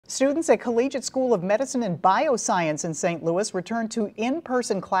Students at Collegiate School of Medicine and Bioscience in St. Louis returned to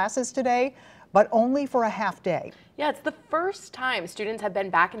in-person classes today, but only for a half day. Yeah, it's the first time students have been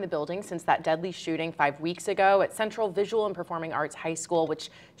back in the building since that deadly shooting 5 weeks ago at Central Visual and Performing Arts High School, which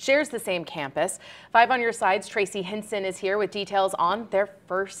shares the same campus. 5 on your side's Tracy Hinson is here with details on their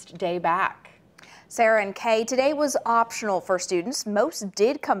first day back. Sarah and Kay, today was optional for students. Most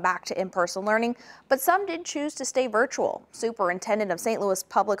did come back to in-person learning, but some did choose to stay virtual. Superintendent of St. Louis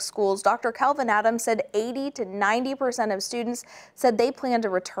Public Schools, Dr. Kelvin Adams, said 80 to 90% of students said they plan to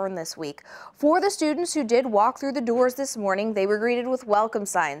return this week. For the students who did walk through the doors this morning, they were greeted with welcome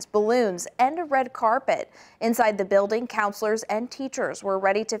signs, balloons, and a red carpet. Inside the building, counselors and teachers were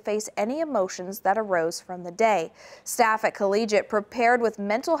ready to face any emotions that arose from the day. Staff at Collegiate prepared with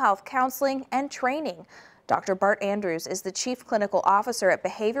mental health counseling and training. Dr. Bart Andrews is the Chief Clinical Officer at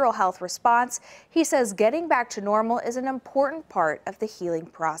Behavioral Health Response. He says getting back to normal is an important part of the healing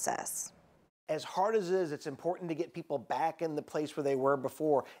process. As hard as it is, it's important to get people back in the place where they were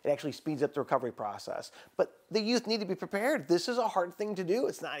before. It actually speeds up the recovery process. But the youth need to be prepared. This is a hard thing to do.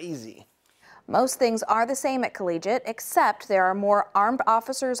 It's not easy. Most things are the same at Collegiate, except there are more armed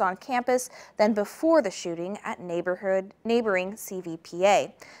officers on campus than before the shooting at neighboring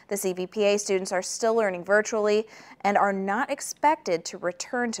CVPA. The CVPA students are still learning virtually and are not expected to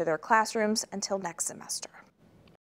return to their classrooms until next semester.